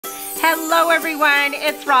Hello everyone,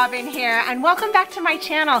 it's Robin here and welcome back to my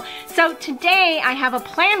channel. So today I have a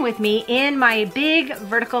plan with me in my big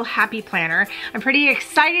vertical happy planner. I'm pretty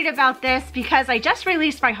excited about this because I just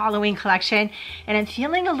released my Halloween collection and I'm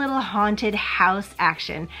feeling a little haunted house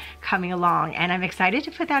action coming along and I'm excited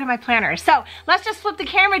to put that in my planner. So let's just flip the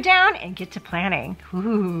camera down and get to planning.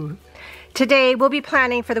 Ooh. Today we'll be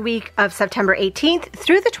planning for the week of September 18th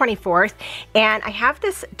through the 24th, and I have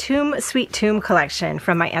this Sweet Tomb collection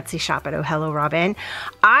from my Etsy shop at ohelloRobin.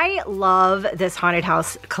 I love this haunted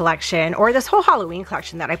house collection, or this whole Halloween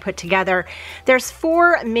collection that I put together. There's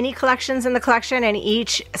 4 mini collections in the collection, and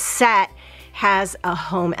each set has a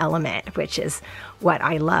home element, which is what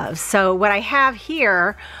I love. So what I have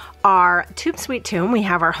here are Sweet Tomb. We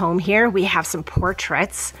have our home here. We have some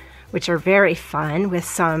portraits, which are very fun, with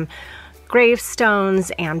some gravestones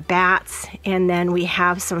and bats, and then we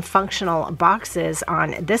have some functional boxes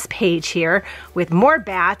on this page here with more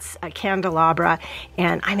bats, a candelabra,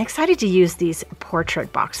 and I'm excited to use these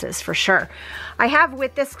portrait boxes for sure. I have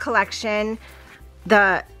with this collection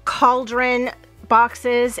the cauldron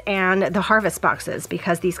boxes and the harvest boxes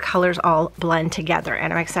because these colors all blend together,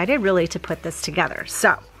 and I'm excited really to put this together.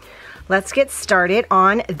 So let's get started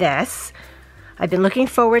on this. I've been looking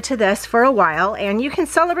forward to this for a while, and you can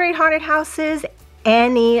celebrate haunted houses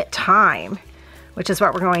any time, which is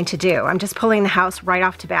what we're going to do. I'm just pulling the house right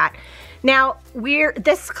off the bat. Now,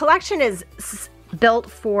 this collection is built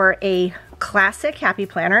for a classic happy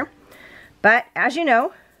planner, but as you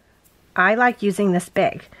know, I like using this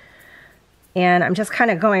big. And I'm just kind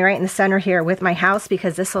of going right in the center here with my house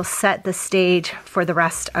because this will set the stage for the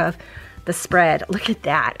rest of the spread. Look at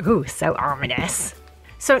that. Ooh, so ominous.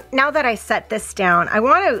 So now that I set this down, I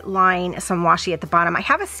want to line some washi at the bottom. I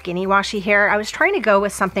have a skinny washi here. I was trying to go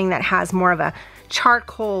with something that has more of a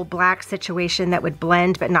charcoal black situation that would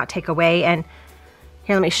blend but not take away. And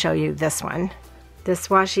here, let me show you this one. This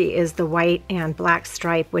washi is the white and black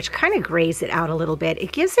stripe, which kind of grays it out a little bit.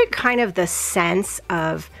 It gives it kind of the sense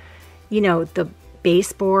of, you know, the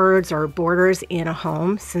baseboards or borders in a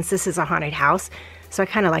home, since this is a haunted house. So I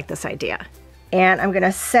kind of like this idea. And I'm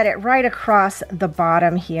gonna set it right across the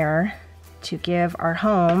bottom here to give our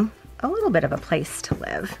home a little bit of a place to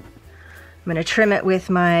live. I'm gonna trim it with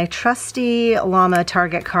my trusty llama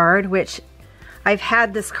target card, which I've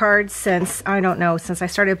had this card since, I don't know, since I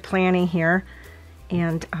started planning here.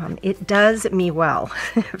 And it does me well,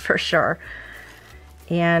 for sure.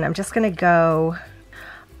 And I'm just gonna go,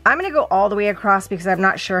 I'm gonna go all the way across because I'm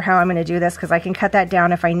not sure how I'm gonna do this, because I can cut that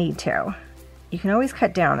down if I need to. You can always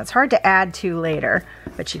cut down. It's hard to add to later,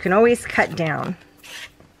 but you can always cut down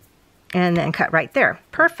and then cut right there.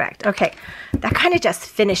 Perfect. Okay, that kind of just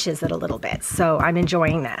finishes it a little bit, so I'm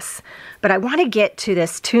enjoying this. But I want to get to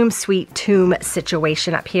this Sweet Tomb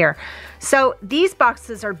situation up here. So these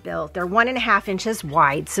boxes are built, they're 1.5 inches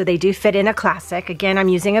wide, so they do fit in a classic. Again, I'm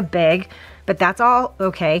using a big, but that's all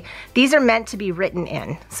okay. These are meant to be written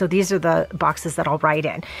in. So these are the boxes that I'll write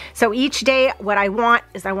in. So each day, what I want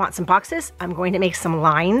is I want some boxes. I'm going to make some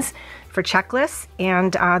lines for checklists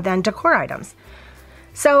and then decor items.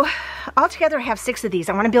 So altogether I have 6 of these.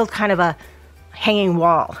 I want to build kind of a hanging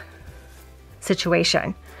wall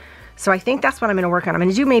situation. So I think that's what I'm going to work on. I'm going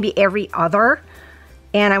to do maybe every other.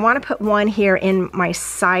 And I want to put one here in my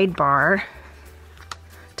sidebar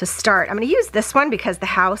to start. I'm going to use this one because the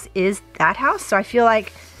house is that house. So I feel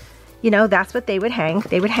like, you know, that's what they would hang.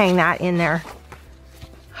 They would hang that in their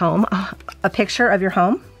home. A picture of your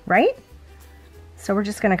home, right? So we're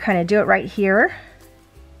just going to kind of do it right here.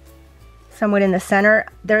 Somewhat in the center.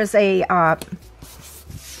 There's a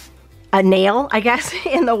nail, I guess,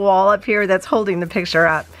 in the wall up here that's holding the picture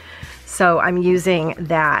up. So I'm using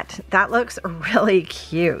that. That looks really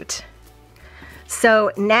cute.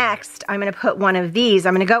 So next, I'm going to put one of these.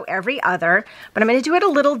 I'm going to go every other, but I'm going to do it a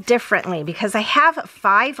little differently because I have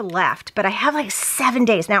 5 left, but I have like 7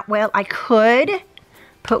 days. Now, well, I could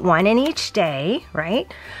put one in each day,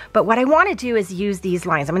 right? But what I want to do is use these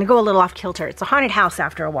lines. I'm going to go a little off kilter. It's a haunted house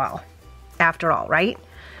after all, right?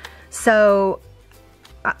 So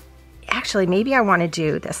actually, maybe I want to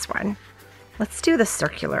do this one. Let's do the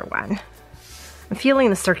circular one. I'm feeling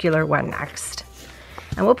the circular one next.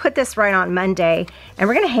 And we'll put this right on Monday, and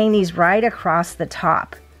we're going to hang these right across the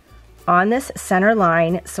top on this center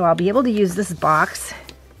line, so I'll be able to use this box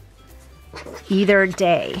either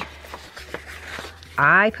day.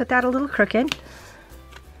 I put that a little crooked,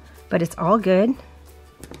 but it's all good.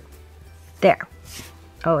 There.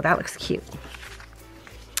 Oh, that looks cute.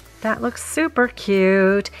 That looks super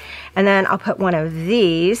cute. And then I'll put one of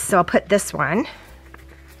these, so I'll put this one.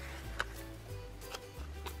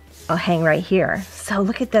 I'll hang right here. So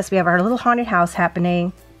look at this. We have our little haunted house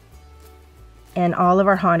happening. and all of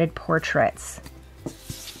our haunted portraits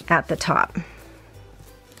at the top.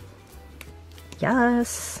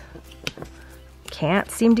 Yes. Can't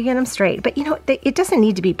seem to get them straight. But you know, it doesn't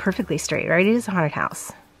need to be perfectly straight, right? It is a haunted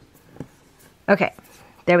house. Okay,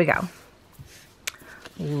 there we go.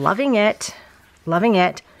 Loving it. Loving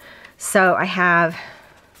it. So I have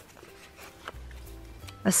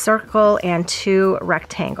a circle and 2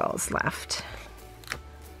 rectangles left.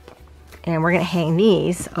 And we're going to hang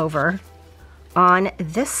these over on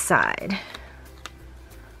this side.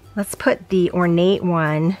 Let's put the ornate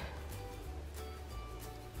one.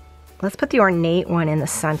 Let's put the ornate one in the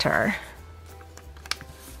center.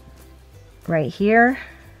 Right here.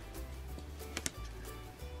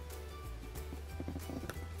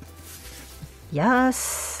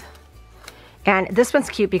 Yes. And this one's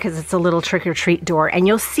cute because it's a little trick-or-treat door. And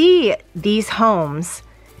you'll see these homes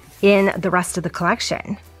in the rest of the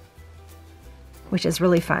collection, which is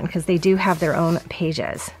really fun because they do have their own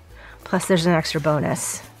pages. Plus there's an extra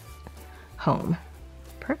bonus home.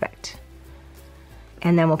 Perfect.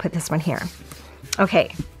 And then we'll put this one here.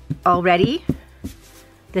 Okay, already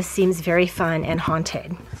this seems very fun and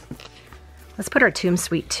haunted. Let's put our Tomb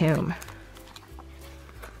Sweet Tomb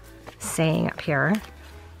saying up here.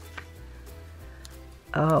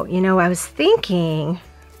 Oh, you know, I was thinking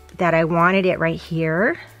that I wanted it right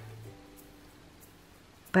here,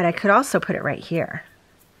 but I could also put it right here.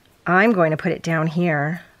 I'm going to put it down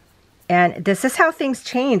here. And this is how things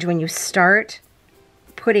change when you start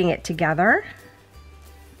putting it together.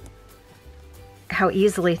 How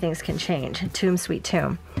easily things can change. Tomb Sweet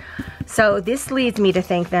Tomb. So this leads me to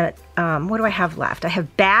think that, what do I have left? I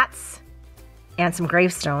have bats and some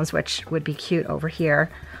gravestones, which would be cute over here.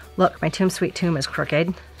 Look, my Tomb Sweet Tomb is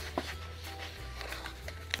crooked.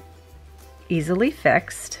 Easily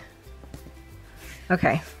fixed.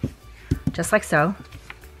 Okay, just like so.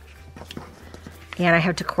 And I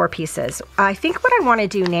have decor pieces. I think what I want to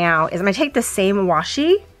do now is I'm going to take the same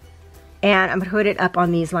washi and I'm going to put it up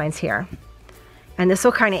on these lines here. And this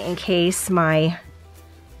will kind of encase my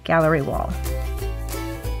gallery wall.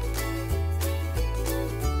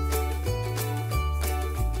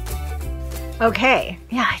 Okay,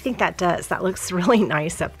 yeah, I think that does. That looks really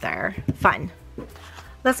nice up there. Fun.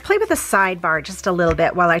 Let's play with the sidebar just a little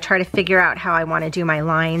bit while I try to figure out how I want to do my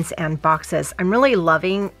lines and boxes. I'm really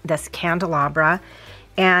loving this candelabra,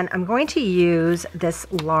 and I'm going to use this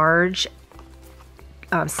large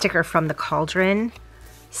sticker from the Cauldron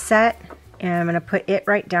set, and I'm going to put it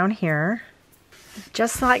right down here,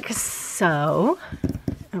 just like so.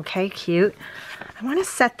 Okay, cute. I want to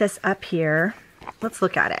set this up here. Let's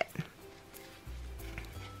look at it.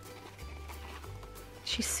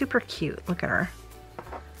 She's super cute. Look at her.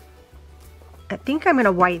 I think I'm going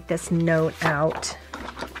to white this note out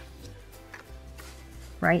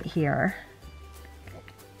right here.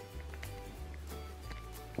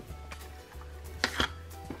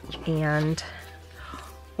 And,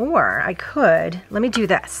 or I could, let me do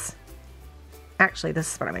this. Actually,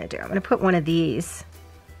 this is what I'm going to do. I'm going to put one of these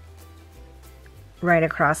right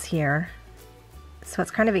across here. So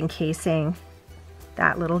it's kind of encasing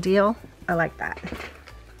that little deal. I like that.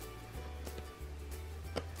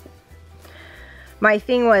 My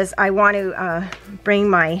thing was I want to bring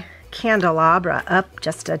my candelabra up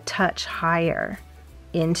just a touch higher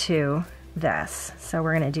into this. So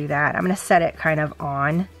we're going to do that. I'm going to set it kind of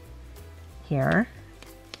on here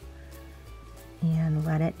and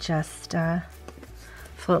let it just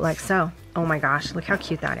float like so. Oh my gosh, look how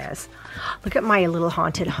cute that is. Look at my little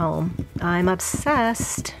haunted home. I'm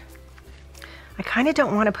obsessed. I kind of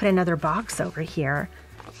don't want to put another box over here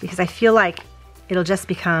because I feel like it'll just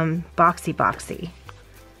become boxy.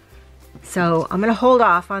 So I'm going to hold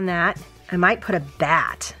off on that. I might put a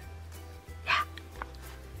bat. Yeah,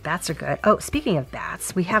 bats are good. Oh, speaking of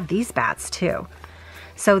bats, we have these bats too.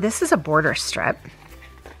 So this is a border strip.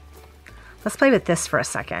 Let's play with this for a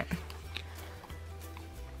second.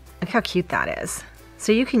 Look how cute that is.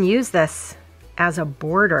 So you can use this as a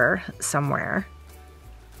border somewhere.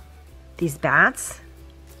 These bats,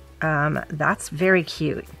 that's very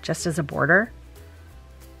cute, just as a border.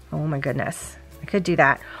 Oh my goodness, I could do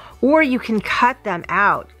that. Or you can cut them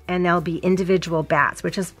out and they'll be individual bats,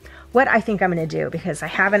 which is what I think I'm gonna do because I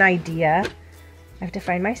have an idea. I have to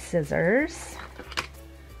find my scissors.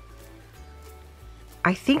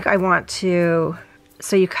 I think I want to,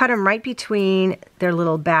 so you cut them right between their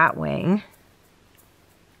little bat wing.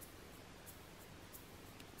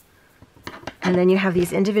 And then you have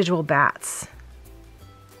these individual bats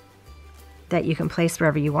that you can place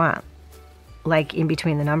wherever you want, like in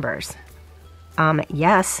between the numbers.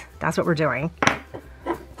 Yes, that's what we're doing.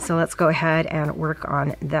 So let's go ahead and work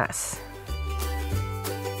on this.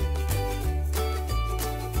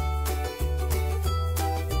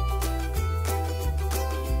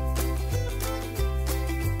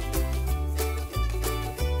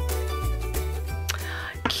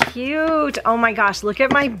 cute. Oh my gosh, look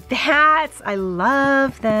at my bats. I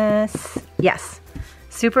love this. Yes,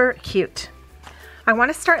 super cute. I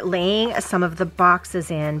want to start laying some of the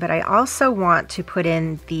boxes in, but I also want to put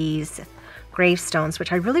in these gravestones,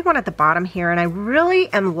 which I really want at the bottom here, and I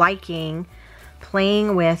really am liking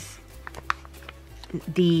playing with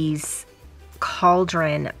these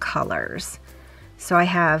cauldron colors. So I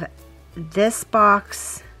have this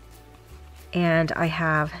box and I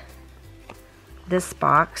have this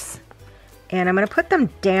box, and I'm going to put them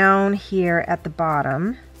down here at the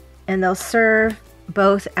bottom, and they'll serve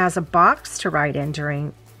both as a box to write in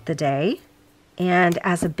during the day and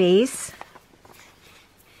as a base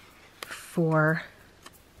for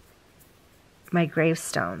my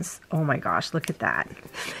gravestones. Oh my gosh, look at that.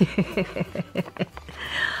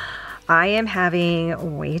 I am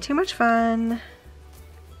having way too much fun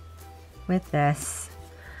with this.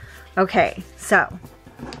 Okay, so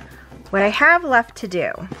what I have left to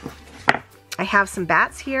do, I have some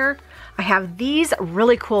bats here. I have these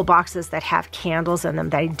really cool boxes that have candles in them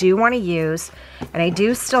that I do want to use, and I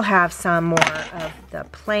do still have some more of the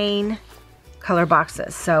plain color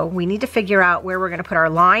boxes. So we need to figure out where we're going to put our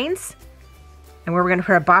lines and where we're going to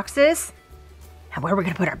put our boxes and where we're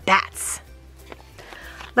going to put our bats.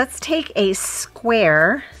 Let's take a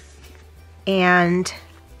square and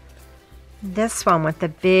this one with the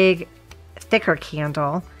big thicker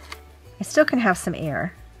candle. I still can have some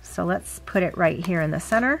air, so let's put it right here in the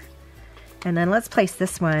center, and then let's place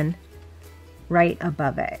this one right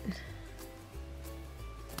above it.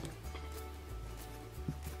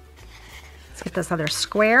 Let's get this other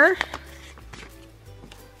square,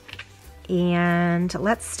 and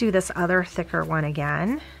let's do this other thicker one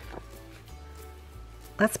again.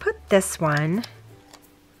 Let's put this one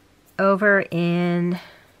over in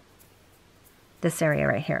this area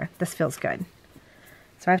right here. This feels good.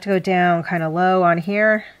 So I have to go down kind of low on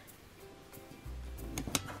here,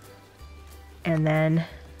 and then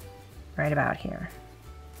right about here.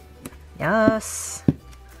 Yes.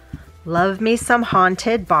 Love me some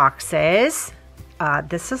haunted boxes.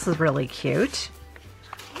 This is really cute.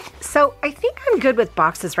 So I think I'm good with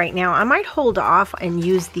boxes right now. I might hold off and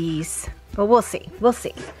use these, but we'll see. We'll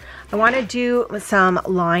see. I want to do some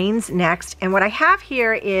lines next, and what I have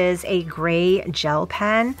here is a gray gel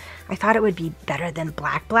pen. I thought it would be better than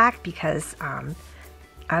black because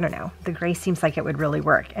I don't know, the gray seems like it would really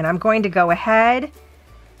work. And I'm going to go ahead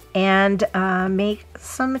and make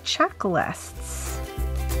some checklists.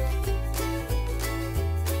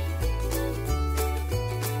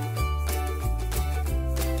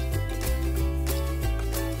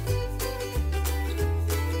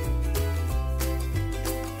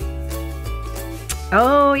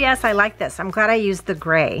 Oh yes, I like this. I'm glad I used the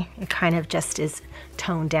gray. It kind of just is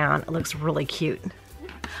toned down. It looks really cute.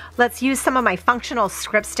 Let's use some of my functional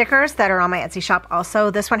script stickers that are on my Etsy shop also.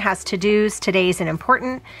 This one has to-dos, today's, and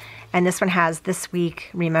important. And this one has this week,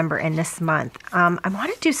 remember, and this month. I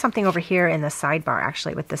want to do something over here in the sidebar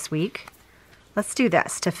actually with this week. Let's do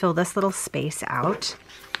this to fill this little space out.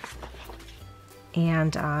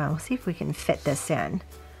 And we'll see if we can fit this in.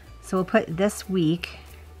 So we'll put this week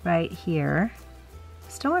right here.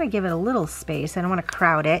 Still want to give it a little space. I don't want to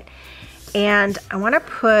crowd it. And I want to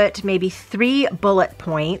put maybe 3 bullet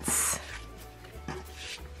points.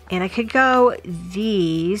 And I could go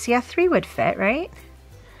these. Yeah, 3 would fit, right?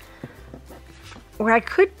 Or I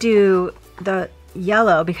could do the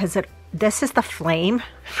yellow because this is the flame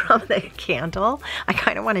from the candle. I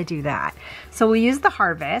kind of want to do that. So we'll use the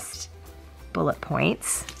harvest bullet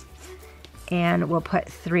points. And we'll put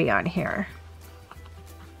 3 on here.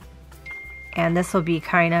 And this will be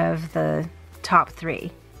kind of the top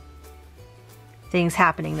 3 things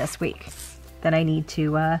happening this week that I need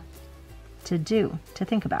to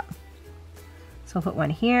think about. So I'll put one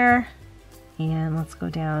here, and let's go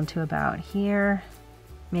down to about here,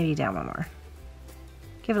 maybe down one more.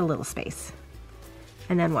 Give it a little space.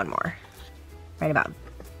 And then one more, right about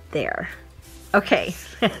there. Okay,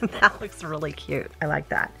 that looks really cute. I like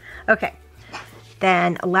that. Okay,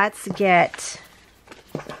 then let's get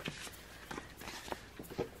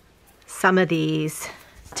some of these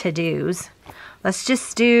to-dos. Let's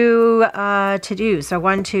just do to-dos. So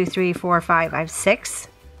 1, 2, 3, 4, 5, I have 6.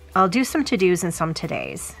 I'll do some to-dos and some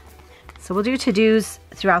todays. So we'll do to-dos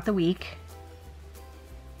throughout the week.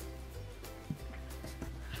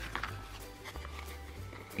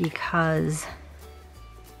 Because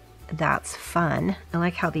that's fun. I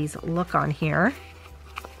like how these look on here.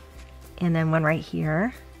 And then one right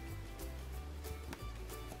here.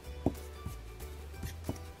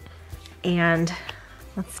 And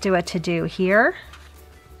let's do a to-do here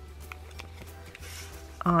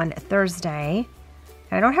on Thursday.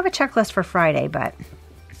 I don't have a checklist for Friday, but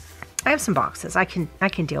I have some boxes. I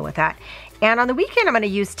can deal with that. And on the weekend, I'm going to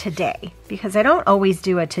use today because I don't always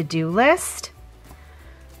do a to-do list.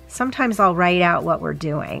 Sometimes I'll write out what we're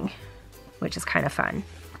doing, which is kind of fun.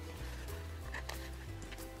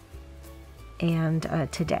 And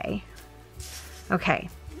today. Okay,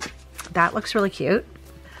 that looks really cute.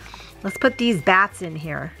 Let's put these bats in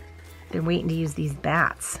here. Been waiting to use these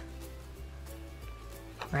bats.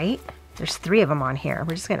 Right? There's 3 of them on here.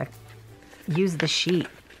 We're just gonna use the sheet.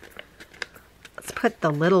 Let's put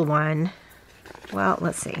the little one. Well,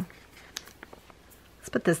 let's see. Let's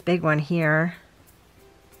put this big one here.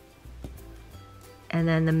 And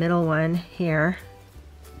then the middle one here.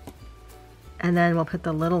 And then we'll put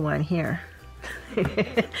the little one here.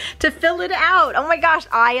 To fill it out. Oh my gosh,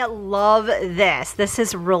 I love this. This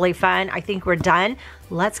is really fun. I think we're done.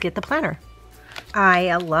 Let's get the planner.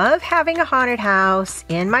 I love having a haunted house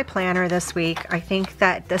in my planner this week. I think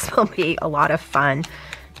that this will be a lot of fun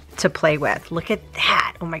to play with. Look at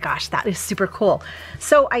that. Oh my gosh, that is super cool.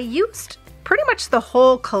 So I used pretty much the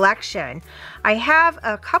whole collection. I have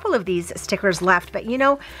a couple of these stickers left, but you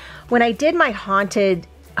know, when I did my haunted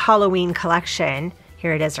Halloween collection,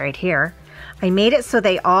 here it is right here, I made it so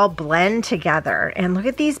they all blend together. And look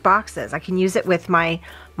at these boxes. I can use it with my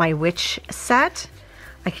witch set.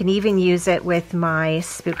 I can even use it with my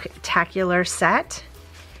Spooktacular set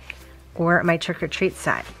or my Trick or Treat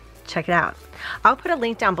set. Check it out. I'll put a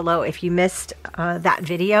link down below if you missed that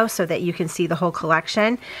video so that you can see the whole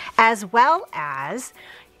collection, as well as,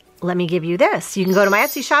 let me give you this. You can go to my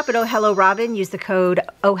Etsy shop at ohelloRobin, use the code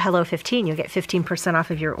ohello15. You'll get 15%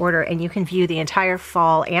 off of your order, and you can view the entire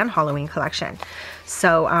fall and Halloween collection.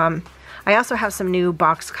 So I also have some new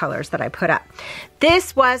box colors that I put up.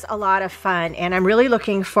 This was a lot of fun, and I'm really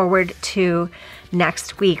looking forward to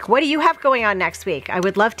next week. What do you have going on next week? I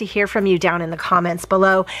would love to hear from you down in the comments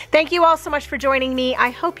below. Thank you all so much for joining me.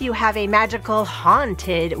 I hope you have a magical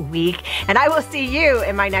haunted week, and I will see you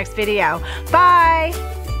in my next video.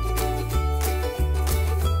 Bye!